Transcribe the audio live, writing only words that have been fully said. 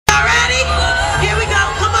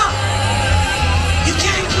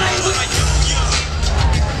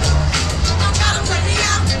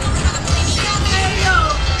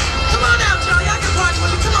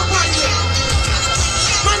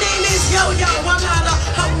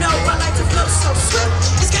so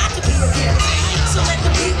swift, it's got to be a gift. So let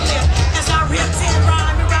the beat lift as I rip and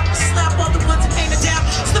rhyme and rap and slap all the ones that came down.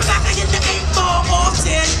 So the back I hit the 8-ball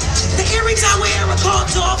often. The earrings I wear are called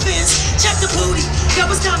dolphins. Check the booty, that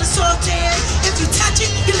was down to salted. If you touch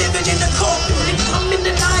it, you're living in the coffin. And come in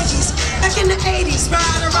the 90s, back in the 80s,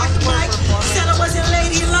 ride and rock the mic. Said I wasn't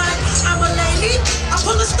ladylike, I'm a lady. I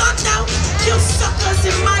pull a stunt out, kill suckers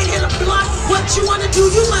and might hit a blunt. What you wanna do,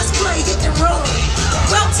 you must play, hit and roll.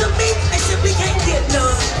 Well, to me, they simply can't get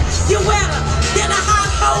none. You're wetter than a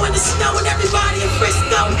hot hoe in the snow, and everybody in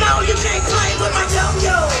Frisco know you can't play with my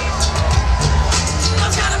yo-yo.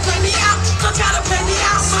 Don't try to play me out, don't try to play me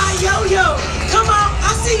out, my yo-yo. Come on,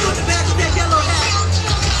 I see you in the back of that yellow hat.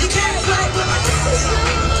 You can't play with my yo-yo.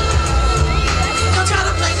 Don't try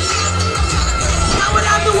to play me out. Throw it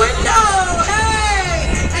out the window,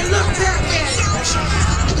 hey, and look back at it.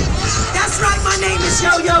 That's right, my name is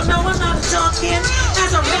Yo-Yo, no I'm not a dunkin'.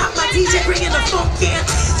 As I rap, my DJ bringing the funk in.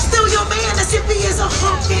 Still your man as if he is a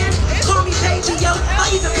hunkin'. Call me baby, yo, I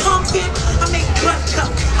even pumpkin'. I make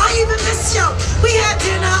buttercup, I even miss yo. We had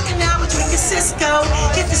dinner and now we're drinking Cisco.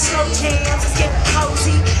 Hit the slow jams, it's getting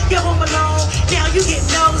cozy. You're home alone, now you get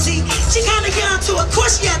nosy. She kinda get onto a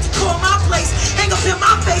course, she had to call my place. Hang up in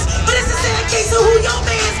my face, but it's a sad case of who your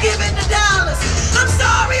man's giving the dollars. I'm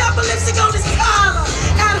sorry, I put lipstick on his collar.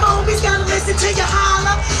 At home, he's gotta listen to you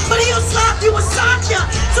holler. But he'll slap you and sock you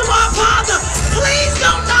to my father. Please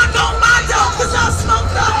don't knock on my door, cause I'll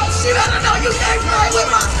smoke the whole shit. I don't know you can't play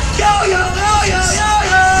with my yo-yo, yo-yo,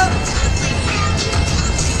 yo-yo.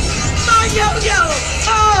 My yo-yo,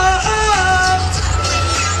 oh, oh.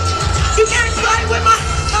 You can't play with my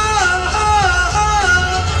oh, oh,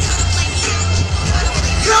 oh.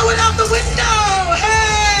 Throw it out the window,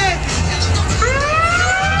 hey.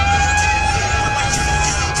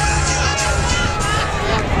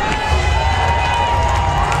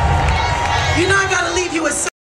 You know I gotta leave you with